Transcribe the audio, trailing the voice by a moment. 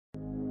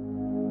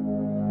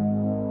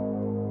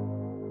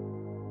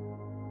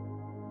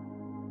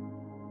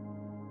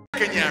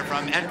second year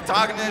from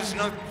Antigonish,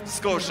 Nova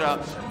Scotia,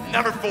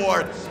 number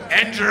 4,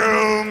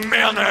 Andrew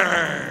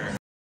Milner.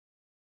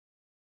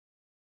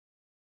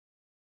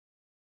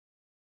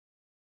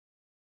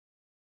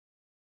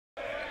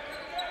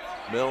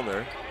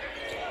 Milner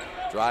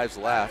drives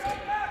left,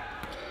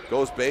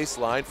 goes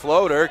baseline,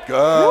 floater,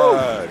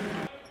 good. Woo!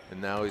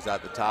 And now he's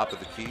at the top of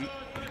the key.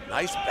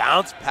 Nice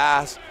bounce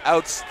pass,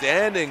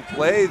 outstanding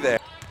play there.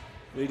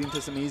 Leading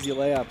to some easy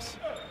layups.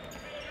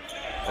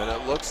 And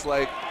it looks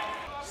like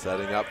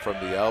setting up from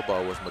the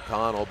elbow was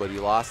McConnell, but he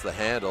lost the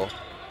handle.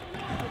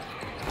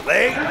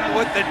 Layton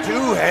with the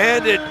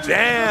two-handed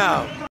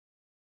jam.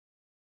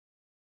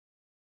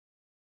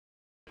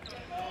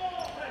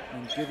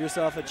 And give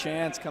yourself a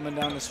chance coming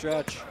down the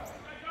stretch.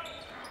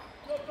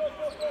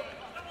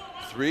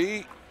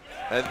 3,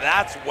 and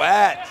that's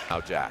wet.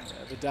 Now Jack.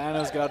 The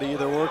Dinos got to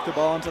either work the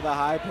ball into the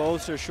high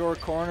post or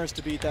short corners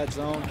to beat that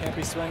zone. Can't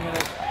be swinging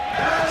it.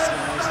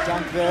 Nice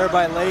dunk there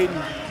by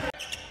Layton.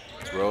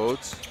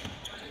 Rhodes.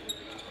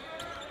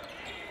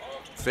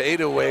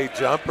 Fadeaway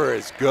jumper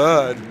is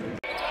good.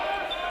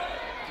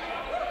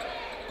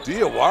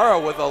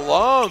 Diawara with a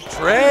long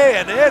tray,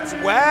 and it's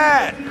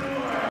wet.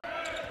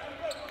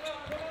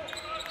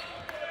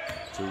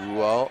 Too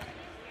well.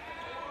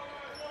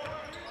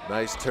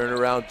 Nice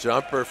turnaround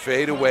jumper,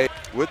 fadeaway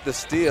with the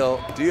steal.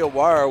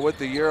 Diawara with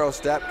the Euro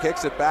step,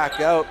 kicks it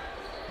back out.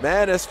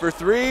 Manis for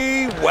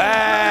 3,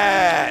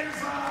 wet.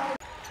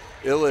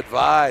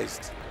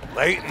 Ill-advised.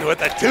 Layton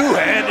with a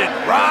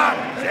two-handed rock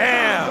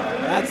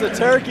jam. That's a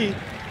turkey.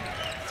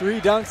 3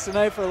 dunks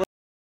tonight for Layton.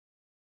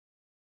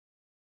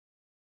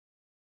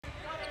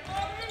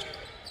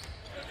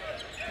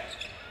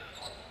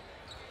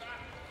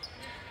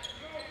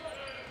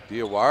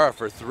 Diawara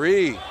for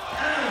 3,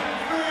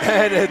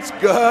 and it's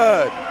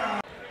good.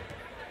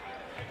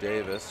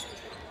 Davis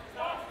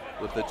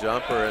with the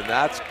jumper, and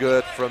that's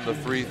good from the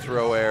free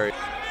throw area.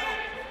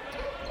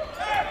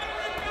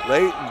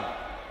 Layton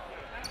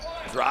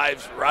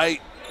drives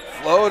right,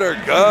 floater,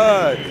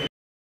 good.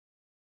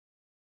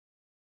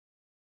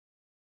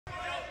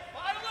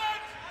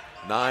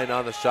 9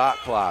 on the shot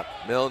clock.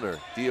 Milner,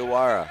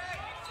 Diawara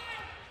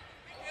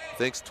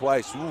thinks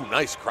twice. Ooh,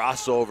 nice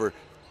crossover.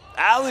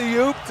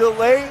 Alley-oop to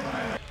Layton.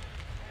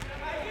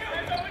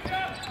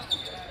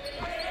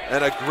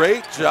 And a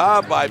great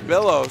job by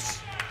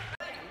Billos.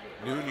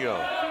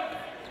 Nuno,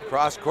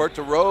 cross court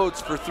to Rhodes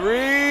for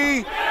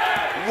 3,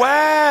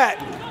 wet.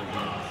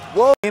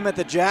 Whoa. Game at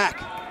the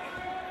Jack.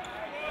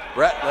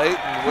 Brett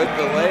Layton with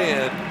the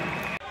lay-in.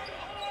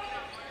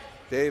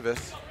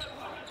 Davis,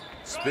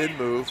 spin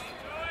move.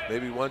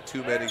 Maybe one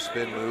too many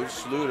spin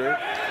moves. Schluter.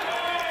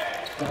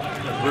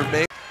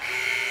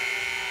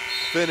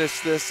 Finish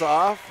this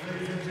off.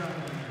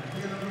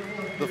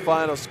 The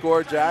final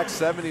score, Jack,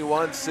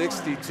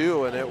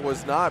 71-62, and it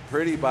was not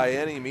pretty by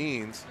any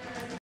means.